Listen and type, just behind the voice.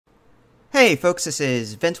Hey folks, this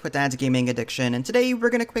is Vince with Dad's Gaming Addiction, and today we're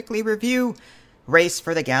going to quickly review Race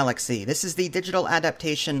for the Galaxy. This is the digital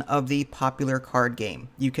adaptation of the popular card game.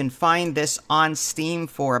 You can find this on Steam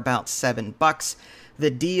for about $7. The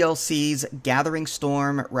DLCs Gathering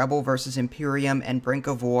Storm, Rebel vs. Imperium, and Brink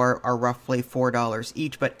of War are roughly $4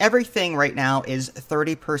 each, but everything right now is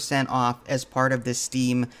 30% off as part of this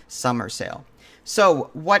Steam summer sale. So,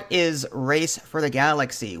 what is Race for the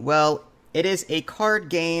Galaxy? Well, it is a card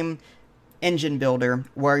game engine builder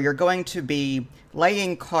where you're going to be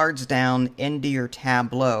laying cards down into your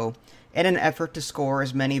tableau in an effort to score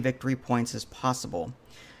as many victory points as possible.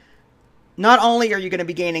 Not only are you going to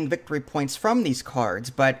be gaining victory points from these cards,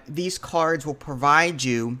 but these cards will provide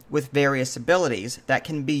you with various abilities that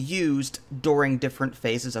can be used during different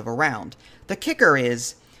phases of a round. The kicker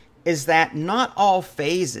is that not all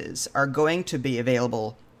phases are going to be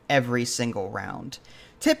available every single round.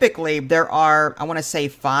 Typically, there are, I want to say,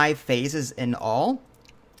 5 phases in all,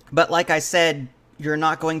 but like I said, you're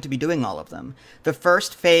not going to be doing all of them. The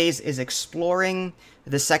first phase is exploring,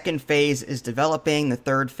 the second phase is developing, the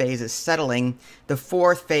third phase is settling, the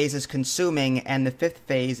fourth phase is consuming, and the fifth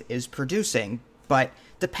phase is producing. But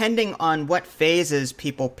depending on what phases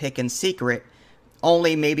people pick in secret,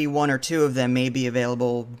 only maybe 1 or 2 of them may be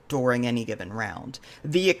available during any given round.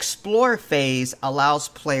 The Explore phase allows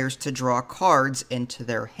players to draw cards into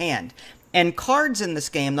their hand. And cards in this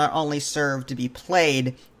game not only serve to be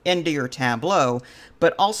played into your tableau,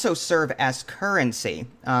 but also serve as currency.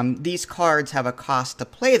 These cards have a cost to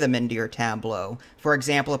play them into your tableau. For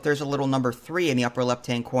example, if there's a little number 3 in the upper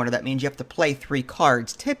left-hand corner, that means you have to play 3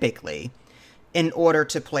 cards, typically, in order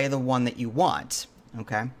to play the one that you want,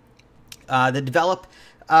 okay? The develop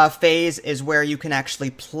phase is where you can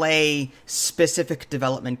actually play specific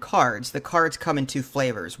development cards. The cards come in 2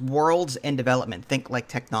 flavors, worlds and development. Think like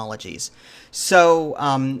technologies.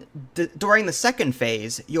 So during the second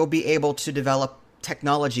phase, you'll be able to develop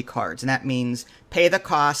technology cards, and that means pay the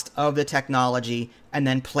cost of the technology and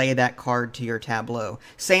then play that card to your tableau.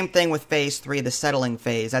 Same thing with phase 3, the settling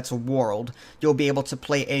phase. That's a world. You'll be able to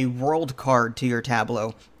play a world card to your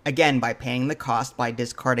tableau, again by paying the cost by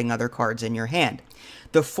discarding other cards in your hand.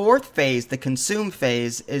 The fourth phase, the consume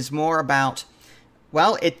phase, is more about,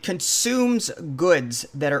 well, it consumes goods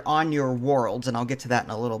that are on your worlds, and I'll get to that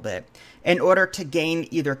in a little bit, in order to gain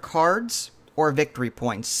either cards or victory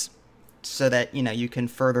points so that, you can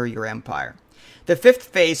further your empire. The fifth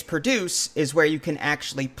phase, produce, is where you can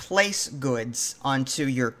actually place goods onto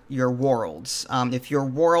your worlds. If your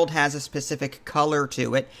world has a specific color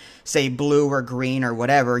to it, say blue or green or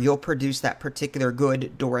whatever, you'll produce that particular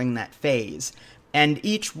good during that phase. And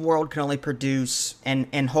each world can only produce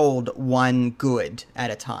and hold 1 good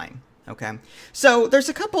at a time, okay? So there's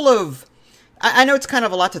a couple of, I know it's kind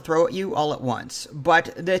of a lot to throw at you all at once,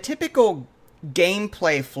 but the typical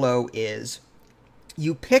gameplay flow is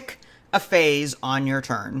you pick a phase on your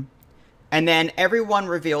turn, and then everyone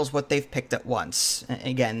reveals what they've picked at once.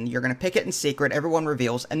 Again, you're going to pick it in secret, everyone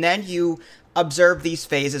reveals, and then you observe these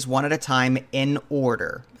phases one at a time in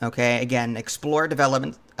order, okay? Again, explore,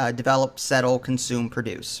 develop, settle, consume,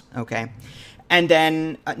 produce, okay? And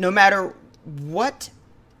then no matter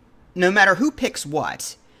who picks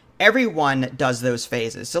what, everyone does those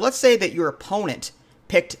phases. So let's say that your opponent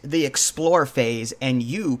picked the explore phase and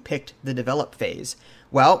you picked the develop phase.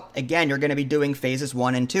 Well, again, you're going to be doing phases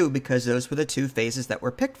 1 and 2 because those were the 2 phases that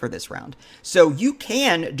were picked for this round. So you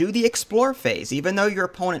can do the explore phase. Even though your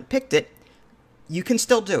opponent picked it, you can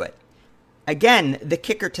still do it. Again, the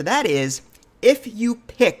kicker to that is, if you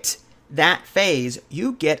picked that phase,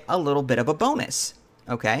 you get a little bit of a bonus,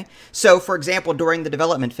 okay? So, for example, during the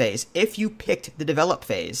development phase, if you picked the develop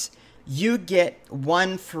phase, you get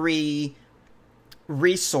 1 free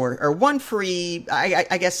resource, or 1 free,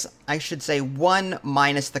 I guess I should say 1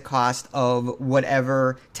 minus the cost of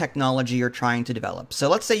whatever technology you're trying to develop. So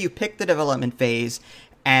let's say you pick the development phase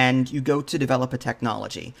and you go to develop a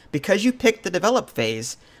technology. Because you picked the develop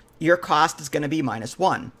phase, your cost is going to be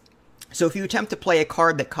 -1. So if you attempt to play a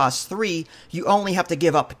card that costs 3, you only have to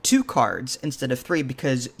give up 2 cards instead of 3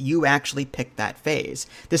 because you actually picked that phase.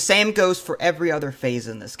 The same goes for every other phase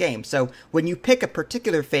in this game. So when you pick a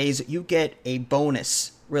particular phase, you get a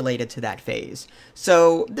bonus related to that phase.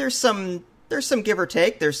 So there's some give or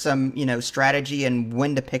take. There's some, strategy and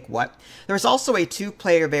when to pick what. There's also a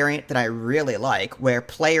 2-player variant that I really like, where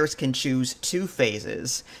players can choose 2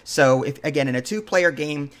 phases. So, if again, in a 2-player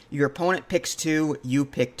game, your opponent picks 2, you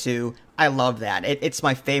pick 2. I love that. It's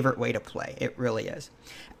my favorite way to play. It really is.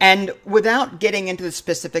 And without getting into the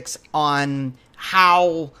specifics on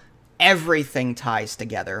how everything ties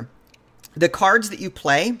together, the cards that you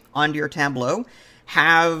play onto your tableau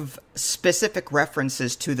have specific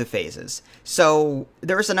references to the phases. So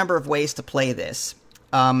there's a number of ways to play this.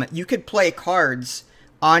 You could play cards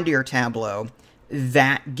onto your tableau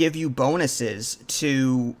that give you bonuses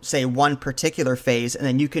to, say, one particular phase, and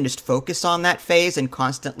then you can just focus on that phase and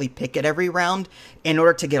constantly pick it every round in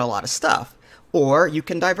order to get a lot of stuff. Or you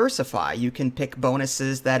can diversify. You can pick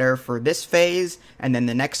bonuses that are for this phase, and then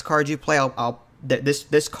the next card you play,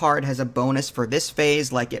 this card has a bonus for this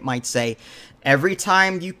phase. Like it might say, every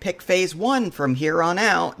time you pick phase 1 from here on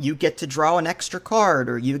out, you get to draw an extra card,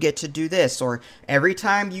 or you get to do this, or every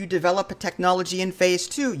time you develop a technology in phase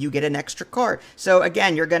 2, you get an extra card. So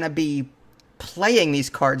again, you're going to be playing these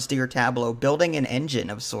cards to your tableau, building an engine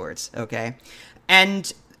of sorts, okay?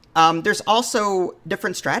 And there's also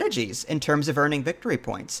different strategies in terms of earning victory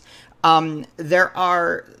points.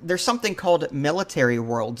 There's something called military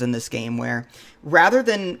worlds in this game where rather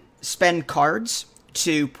than spend cards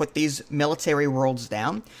to put these military worlds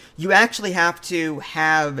down, you actually have to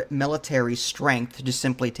have military strength to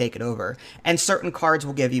simply take it over. And certain cards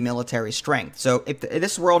will give you military strength. So if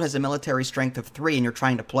this world has a military strength of 3 and you're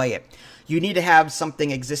trying to play it, you need to have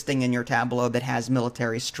something existing in your tableau that has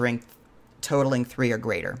military strength totaling 3 or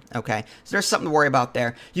greater, okay? So there's something to worry about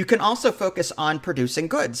there. You can also focus on producing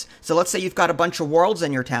goods. So let's say you've got a bunch of worlds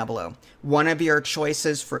in your tableau. One of your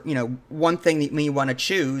choices for, one thing that you want to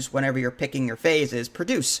choose whenever you're picking your phase is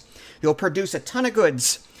produce. You'll produce a ton of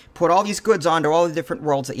goods, put all these goods onto all the different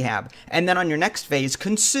worlds that you have, and then on your next phase,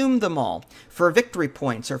 consume them all for victory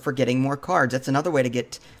points or for getting more cards. That's another way to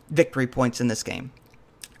get victory points in this game.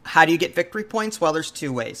 How do you get victory points? Well, there's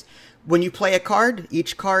 2 ways. When you play a card,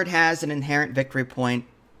 each card has an inherent victory point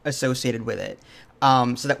associated with it.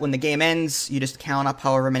 So that when the game ends, you just count up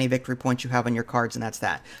however many victory points you have on your cards, and that's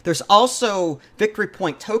that. There's also victory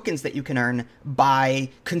point tokens that you can earn by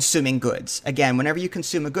consuming goods. Again, whenever you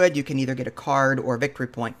consume a good, you can either get a card or a victory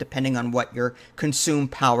point, depending on what your consume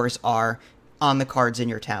powers are on the cards in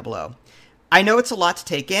your tableau. I know it's a lot to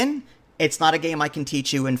take in. It's not a game I can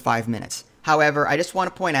teach you in 5 minutes. However, I just want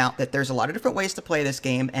to point out that there's a lot of different ways to play this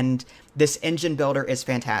game, and this engine builder is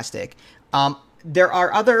fantastic. There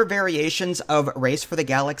are other variations of Race for the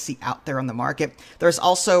Galaxy out there on the market. There's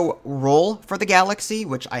also Roll for the Galaxy,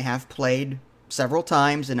 which I have played several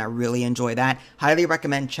times, and I really enjoy that. Highly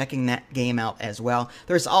recommend checking that game out as well.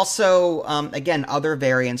 There's also, again, other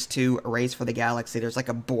variants to Race for the Galaxy. There's like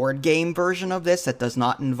a board game version of this that does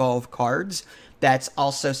not involve cards. That's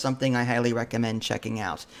also something I highly recommend checking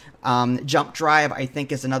out. Jump Drive, I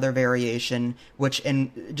think, is another variation, which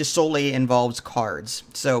just solely involves cards.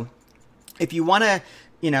 So if you want to,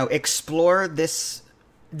 explore this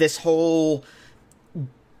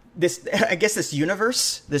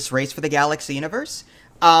universe, this Race for the Galaxy universe,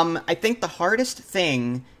 I think the hardest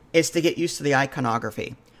thing is to get used to the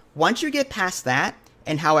iconography. Once you get past that,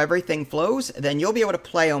 and how everything flows, then you'll be able to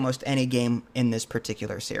play almost any game in this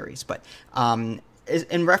particular series. But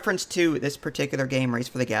in reference to this particular game, Race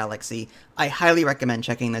for the Galaxy, I highly recommend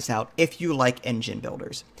checking this out if you like engine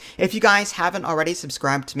builders. If you guys haven't already,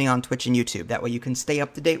 subscribed to me on Twitch and YouTube. That way you can stay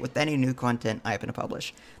up to date with any new content I happen to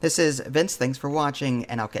publish. This is Vince, thanks for watching,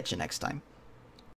 and I'll catch you next time.